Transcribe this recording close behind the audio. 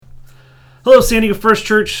Hello, San Diego First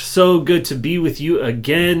Church. So good to be with you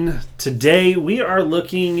again. Today we are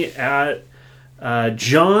looking at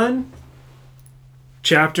John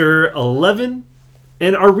chapter 11.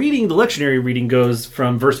 And our reading, the lectionary reading, goes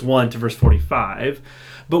from verse 1 to verse 45.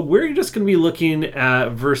 But we're just going to be looking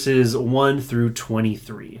at verses 1 through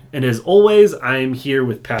 23. And as always, I'm here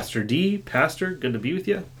with Pastor D. Pastor, good to be with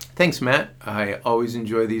you. Thanks, Matt. I always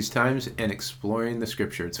enjoy these times and exploring the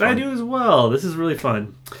scripture. It's fun. I do as well. This is really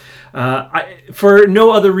fun. For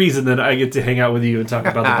no other reason than I get to hang out with you and talk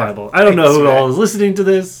about the Bible. I don't know who all is listening to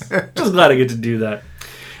this. Just glad I get to do that.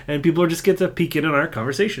 And people just get to peek in on our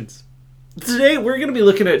conversations. Today, we're going to be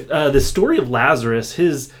looking at the story of Lazarus,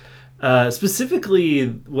 his specifically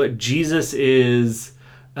what Jesus is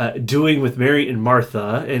doing with Mary and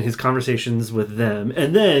Martha and his conversations with them.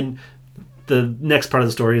 And then the next part of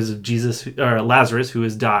the story is of Lazarus, who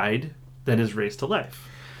has died, then is raised to life.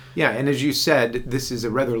 Yeah, and as you said, this is a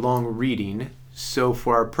rather long reading. So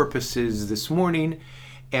for our purposes this morning,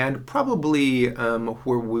 and probably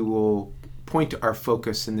where we will point our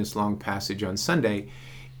focus in this long passage on Sunday,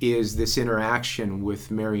 is this interaction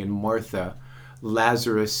with Mary and Martha.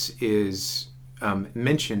 Lazarus is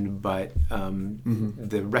mentioned, but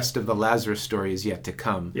the rest of the Lazarus story is yet to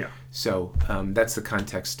come. Yeah. So that's the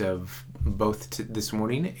context of both this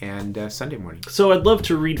morning and Sunday morning. So I'd love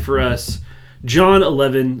to read for us John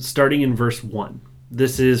 11, starting in verse 1.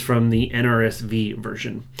 This is from the NRSV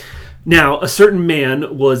version. Now, a certain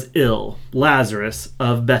man was ill, Lazarus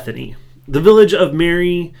of Bethany, the village of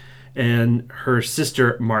Mary and her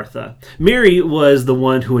sister Martha. Mary was the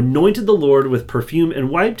one who anointed the Lord with perfume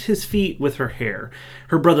and wiped his feet with her hair.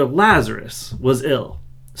 Her brother Lazarus was ill.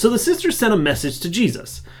 So the sisters sent a message to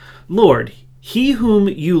Jesus. Lord, he whom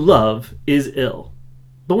you love is ill.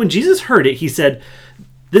 But when Jesus heard it, he said,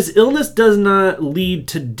 this illness does not lead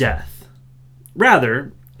to death.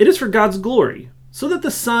 Rather, it is for God's glory, so that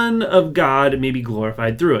the Son of God may be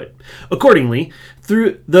glorified through it. Accordingly,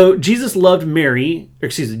 though Jesus loved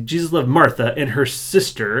Martha and her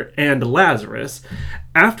sister and Lazarus,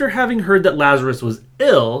 after having heard that Lazarus was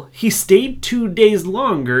ill, he stayed 2 days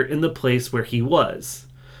longer in the place where he was.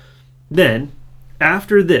 Then,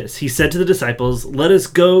 after this, he said to the disciples, let us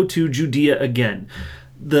go to Judea again.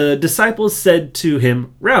 The disciples said to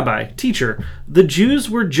him, Rabbi, teacher, the Jews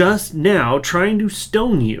were just now trying to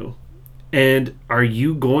stone you. And are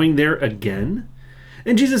you going there again?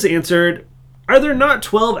 And Jesus answered, are there not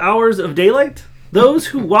 12 hours of daylight? Those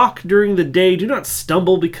who walk during the day do not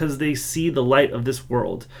stumble because they see the light of this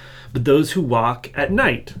world, but those who walk at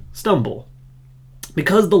night stumble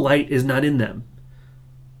because the light is not in them.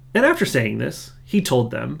 And after saying this, he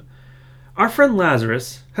told them, our friend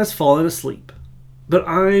Lazarus has fallen asleep, but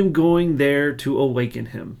I'm going there to awaken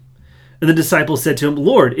him. And the disciples said to him,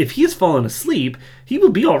 Lord, if he has fallen asleep, he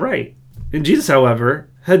will be all right. And Jesus, however,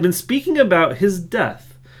 had been speaking about his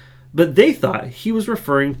death, but they thought he was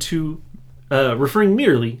referring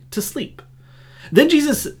merely to sleep. Then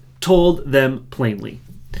Jesus told them plainly,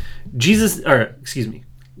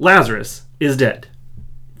 Lazarus is dead.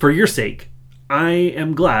 For your sake, I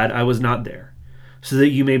am glad I was not there, so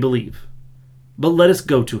that you may believe. But let us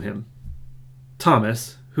go to him.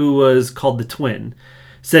 Thomas, who was called the twin,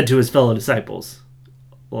 said to his fellow disciples,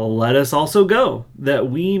 well, let us also go, that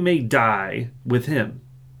we may die with him.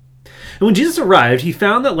 And when Jesus arrived, he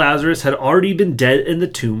found that Lazarus had already been dead in the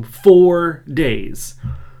tomb 4 days.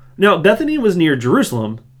 Now, Bethany was near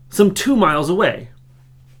Jerusalem, some 2 miles away.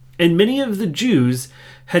 And many of the Jews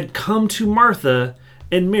had come to Martha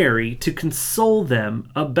and Mary to console them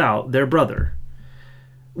about their brother.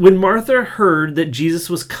 When Martha heard that Jesus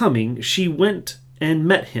was coming, she went and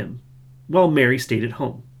met him, while Mary stayed at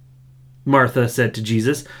home. Martha said to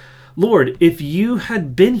Jesus, Lord, if you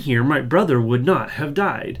had been here, my brother would not have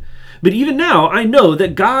died. But even now I know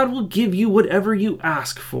that God will give you whatever you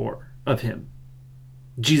ask for of him.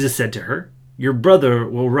 Jesus said to her, your brother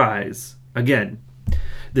will rise again.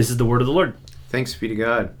 This is the word of the Lord. Thanks be to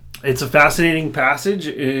God. It's a fascinating passage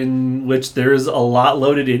in which there's a lot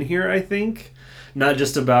loaded in here, I think. Not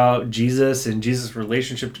just about Jesus and Jesus'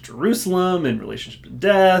 relationship to Jerusalem and relationship to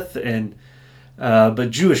death,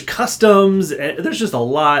 but Jewish customs. There's just a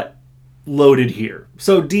lot loaded here.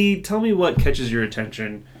 So, Dee, tell me what catches your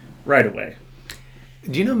attention right away.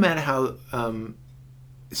 Do you know, Matt, how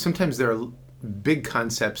sometimes there are big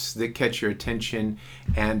concepts that catch your attention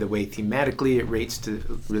and the way thematically it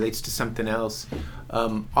relates to something else?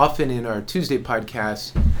 Often in our Tuesday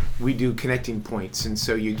podcasts, we do connecting points, and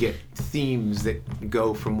so you get themes that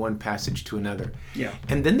go from one passage to another. Yeah.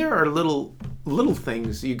 And then there are little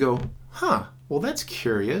things you go, Well, that's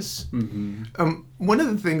curious. One of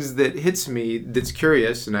the things that hits me that's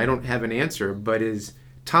curious, and I don't have an answer, but is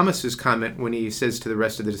Thomas's comment when he says to the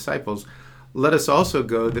rest of the disciples, "Let us also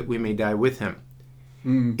go that we may die with him."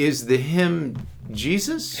 Is the him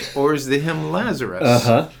Jesus or is the him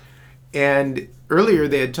Lazarus? And earlier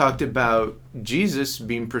they had talked about Jesus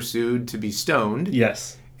being pursued to be stoned.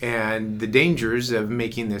 Yes. And the dangers of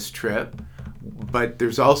making this trip. But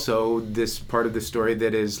there's also this part of the story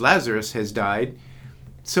that is Lazarus has died.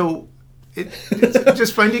 So I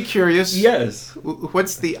just find it curious. Yes.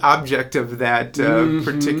 What's the object of that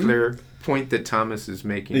particular point that Thomas is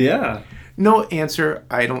making? Yeah. No answer,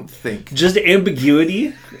 I don't think. Just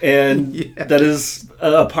ambiguity, and that is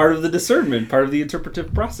a part of the discernment, part of the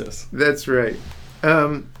interpretive process. That's right.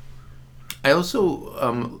 I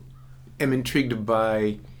also am intrigued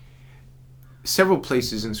by several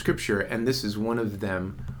places in Scripture, and this is one of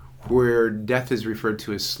them, where death is referred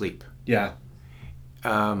to as sleep. Yeah.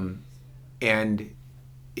 And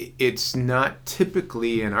it's not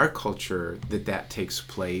typically in our culture that takes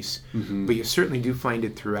place, but you certainly do find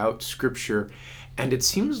it throughout Scripture. And it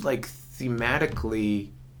seems like thematically,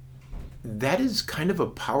 that is kind of a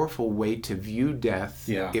powerful way to view death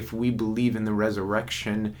if we believe in the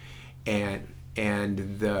resurrection and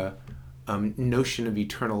the notion of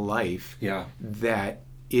eternal life, that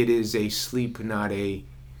it is a sleep, not a...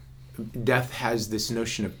 Death has this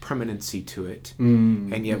notion of permanency to it,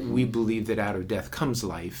 and yet we believe that out of death comes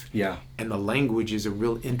life. Yeah. And the language is a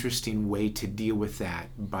real interesting way to deal with that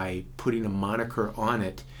by putting a moniker on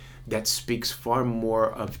it that speaks far more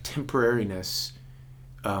of temporariness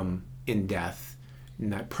in death,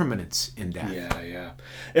 not permanence in death. Yeah.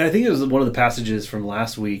 And I think it was one of the passages from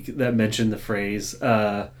last week that mentioned the phrase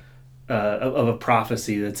of a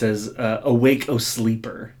prophecy that says, "Awake, O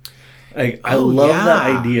sleeper." I love that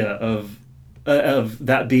idea of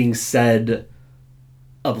that being said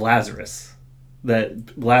of Lazarus,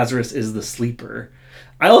 that Lazarus is the sleeper.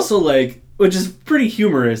 I also like, which is pretty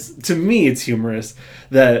humorous, to me it's humorous,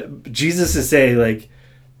 that Jesus is saying, like,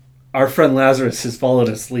 our friend Lazarus has fallen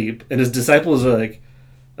asleep, and his disciples are like,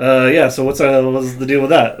 so what's the deal with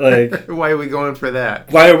that? Like, why are we going for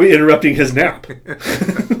that? Why are we interrupting his nap?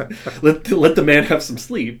 let the man have some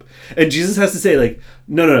sleep. And Jesus has to say, like,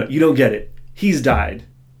 no, you don't get it. He's died.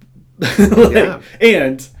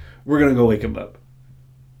 And we're gonna go wake him up.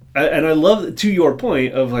 And I love, to your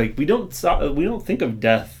point of, like, we don't think of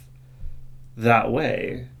death that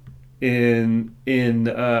way in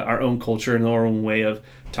our own culture and our own way of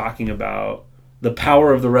talking about the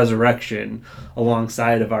power of the resurrection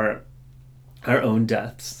alongside of our own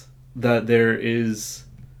deaths. That there is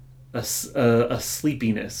a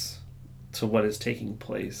sleepiness to what is taking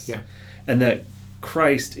place. Yeah. And that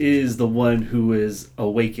Christ is the one who is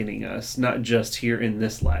awakening us, not just here in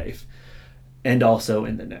this life, and also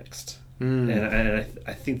in the next. And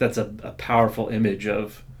I think that's a powerful image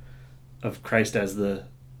of Christ as the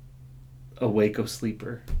awake, O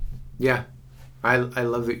sleeper. Yeah. I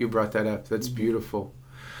love that you brought that up. That's beautiful.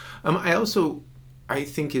 I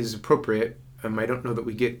think is appropriate. I don't know that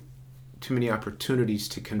we get too many opportunities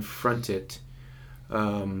to confront it.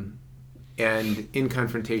 And in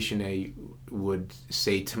confrontation, I would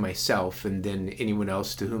say to myself and then anyone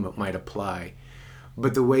else to whom it might apply,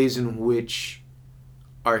 but the ways in which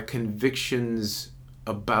our convictions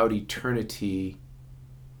about eternity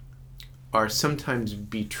are sometimes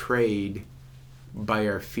betrayed by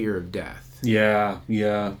our fear of death. Yeah.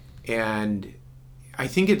 And I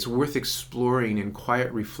think it's worth exploring in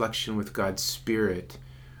quiet reflection with God's Spirit.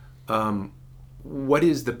 What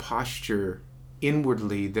is the posture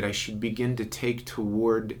inwardly that I should begin to take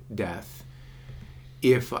toward death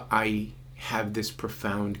if I have this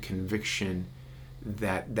profound conviction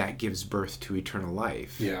that gives birth to eternal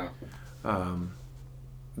life? Yeah.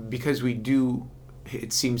 Because we do,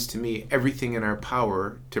 it seems to me, everything in our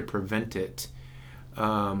power to prevent it.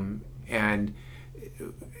 And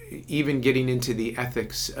even getting into the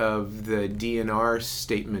ethics of the DNR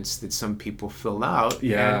statements that some people fill out.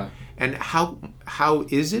 Yeah. And how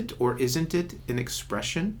is it or isn't it an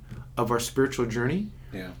expression of our spiritual journey?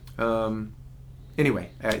 Yeah. Anyway,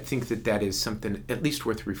 I think that is something at least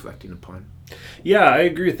worth reflecting upon. Yeah, I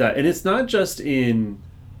agree with that. And it's not just in...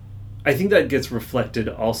 I think that gets reflected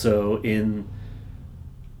also in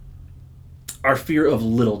our fear of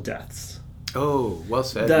little deaths. Oh, well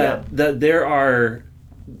said. That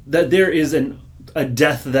there is a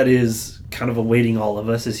death that is kind of awaiting all of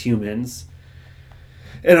us as humans,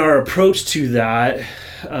 and our approach to that,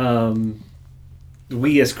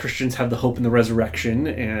 we as Christians have the hope in the resurrection,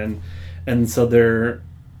 and so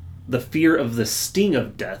the fear of the sting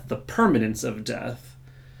of death, the permanence of death,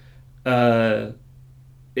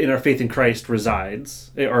 in our faith in Christ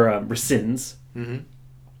resides or rescinds. Mm-hmm.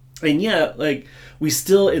 And yet, like, we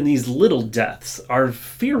still in these little deaths are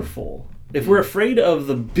fearful. If we're afraid of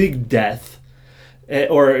the big death,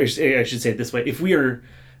 or I should say it this way, if we are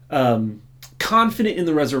confident in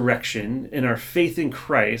the resurrection, in our faith in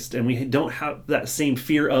Christ, and we don't have that same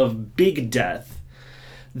fear of big death,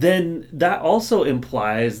 then that also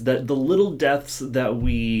implies that the little deaths that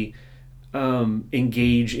we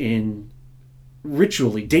engage in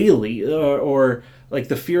ritually, daily, or like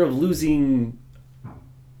the fear of losing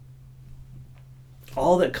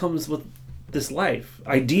all that comes with this life,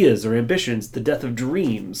 ideas or ambitions, the death of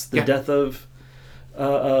dreams, the death of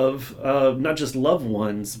not just loved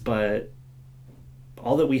ones, but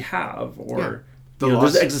all that we have, or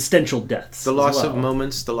there's existential deaths, the loss of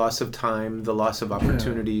moments, the loss of time, the loss of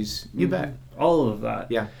opportunities. You bet. All of that.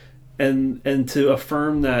 Yeah. And to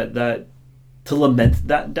affirm that to lament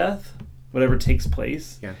that death, whatever takes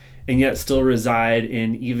place, and yet still reside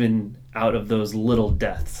in, even out of those little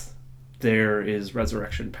deaths, there is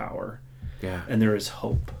resurrection power. Yeah. And there is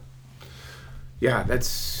hope. Yeah,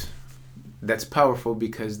 that's powerful,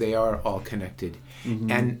 because they are all connected.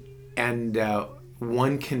 Mm-hmm. And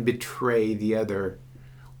one can betray the other,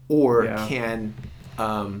 or can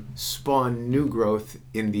spawn new growth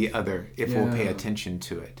in the other if we'll pay attention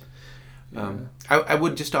to it. I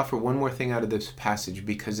would just offer one more thing out of this passage,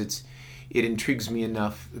 because it intrigues me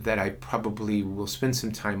enough that I probably will spend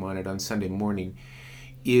some time on it on Sunday morning,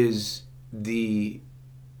 is the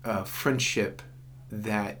friendship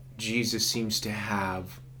that Jesus seems to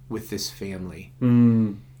have with this family.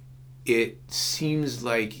 It seems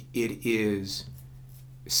like it is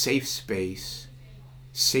safe space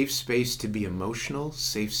to be emotional,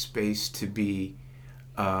 safe space to be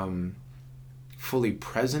fully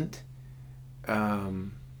present.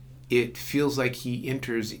 It feels like he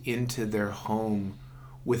enters into their home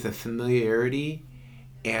with a familiarity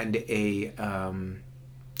and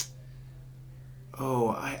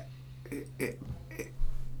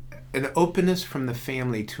an openness from the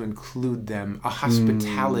family to include them, a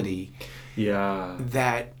hospitality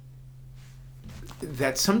that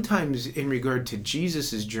sometimes, in regard to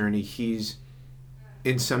Jesus's journey, he's,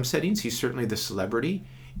 in some settings, he's certainly the celebrity.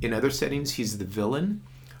 In other settings, he's the villain.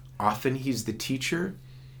 Often he's the teacher.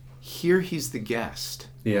 Here he's the guest.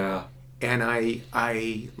 Yeah. And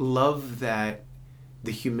I love that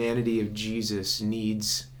the humanity of Jesus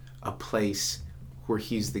needs a place where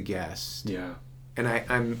he's the guest. Yeah. And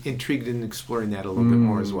I'm intrigued in exploring that a little bit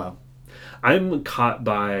more as well. I'm caught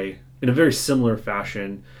by, in a very similar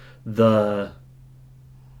fashion, the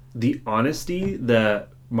honesty that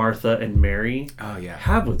Martha and Mary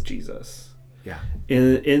have with Jesus. Yeah.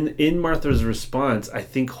 In Martha's response, I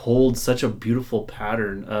think holds such a beautiful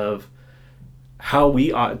pattern of how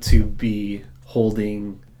we ought to be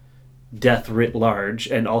holding death writ large,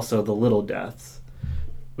 and also the little deaths,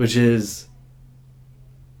 which is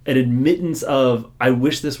an admittance of, I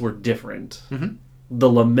wish this were different. Mm-hmm. The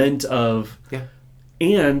lament of,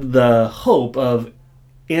 and the hope of,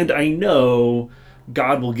 and I know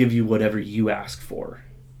God will give you whatever you ask for.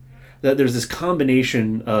 That there's this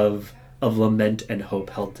combination of lament and hope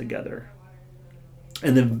held together.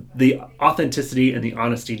 And the authenticity and the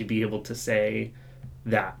honesty to be able to say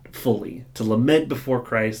that fully, to lament before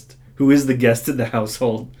Christ, who is the guest in the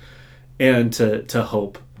household, and to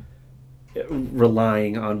hope,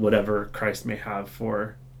 relying on whatever Christ may have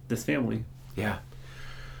for this family. Yeah.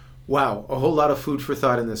 Wow, a whole lot of food for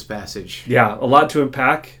thought in this passage. Yeah, a lot to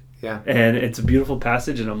unpack. Yeah. And it's a beautiful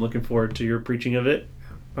passage, and I'm looking forward to your preaching of it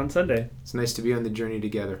on Sunday. It's nice to be on the journey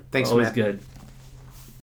together. Thanks, Always Matt. Good.